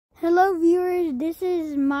Hello viewers, this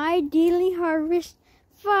is my daily harvest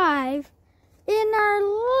 5. In our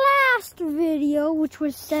last video, which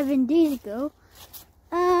was 7 days ago,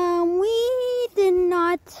 we did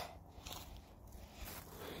not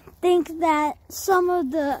think that some of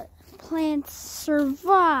the plants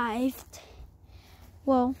survived.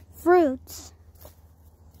 Well, fruits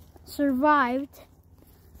survived.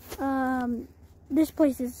 This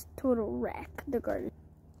place is total wreck, the garden.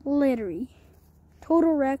 Literally.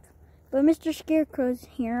 Total wreck. But Mr. Scarecrow's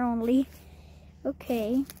here only.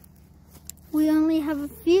 Okay. We only have a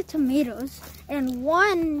few tomatoes and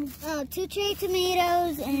two cherry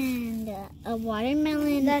tomatoes and a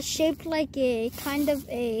watermelon that's shaped like a kind of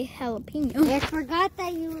a jalapeno. I forgot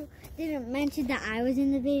that you didn't mention that I was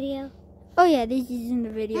in the video. Oh yeah, this is in the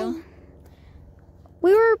video.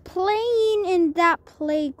 We were playing in that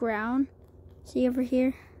playground. See over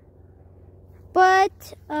here?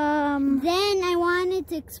 But then I wanted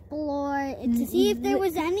to explore to see if there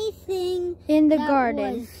was anything in the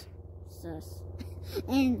garden.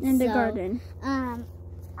 In the garden.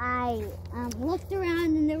 I looked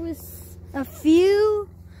around and there was a few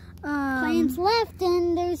plants left,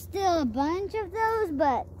 and there's still a bunch of those.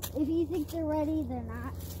 But if you think they're ready, they're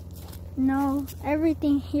not. No,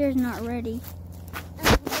 everything here is not ready.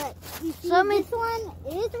 But you see, this one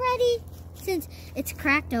is ready since it's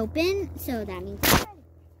cracked open, so that means it's ready.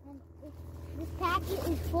 And if this packet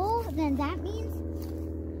is full, then that means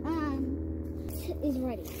it is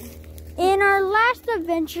ready. In our last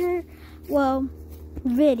adventure, well,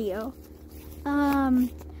 video,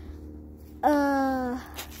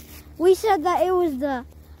 we said that it was the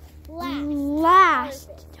last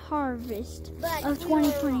harvest of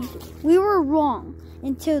 2022. We were wrong.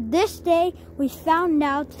 Until this day, we found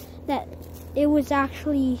out that it was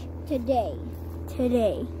actually today.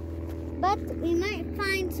 But we might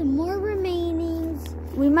find some more remainings.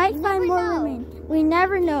 We might find more remainings. We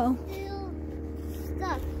never know. Still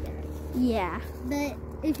stuck there. Yeah. But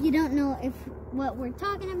if you don't know what we're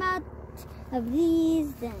talking about of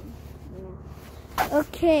these, then you know.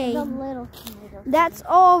 Okay. The little tomatoes. That's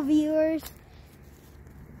all, viewers.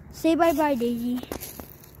 Say bye-bye, Daisy.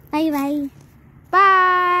 Bye-bye.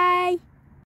 Bye.